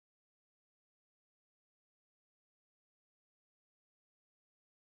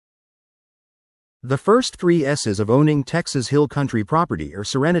The first three S's of owning Texas Hill Country property are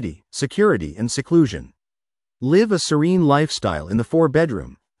serenity, security, and seclusion. Live a serene lifestyle in the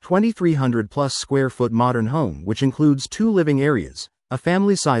 4-bedroom, 2,300-plus square foot modern home, which includes 2 living areas, a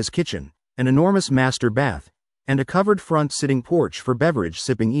family-size kitchen, an enormous master bath, and a covered front sitting porch for beverage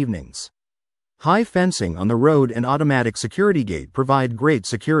sipping evenings. High fencing on the road and automatic security gate provide great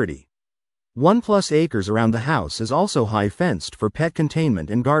security. 1+ acres around the house is also high fenced for pet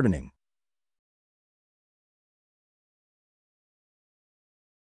containment and gardening.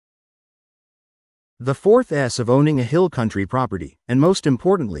 The fourth S of owning a hill country property, and most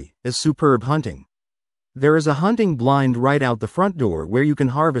importantly, is superb hunting. There is a hunting blind right out the front door where you can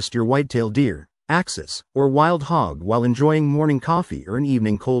harvest your whitetail deer, axis, or wild hog while enjoying morning coffee or an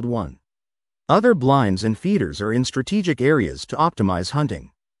evening cold one. Other blinds and feeders are in strategic areas to optimize hunting.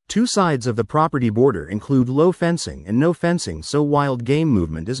 2 sides of the property border include low fencing and no fencing, so wild game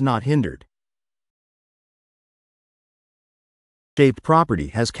movement is not hindered. Shaped property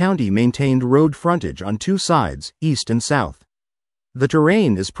has county-maintained road frontage on 2 sides, east and south. The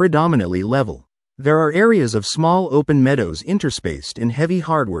terrain is predominantly level. There are areas of small open meadows interspaced in heavy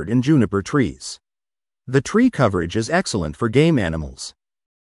hardwood and juniper trees. The tree coverage is excellent for game animals.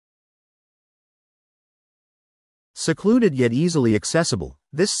 Secluded yet easily accessible,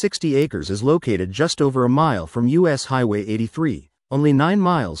 this 60 acres is located just over a mile from U.S. Highway 83, only 9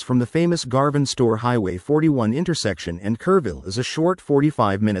 miles from the famous Garvin Store Highway 41 intersection, and Kerrville is a short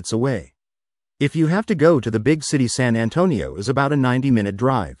 45 minutes away. If you have to go to the big city, San Antonio is about a 90-minute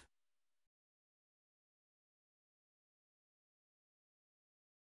drive.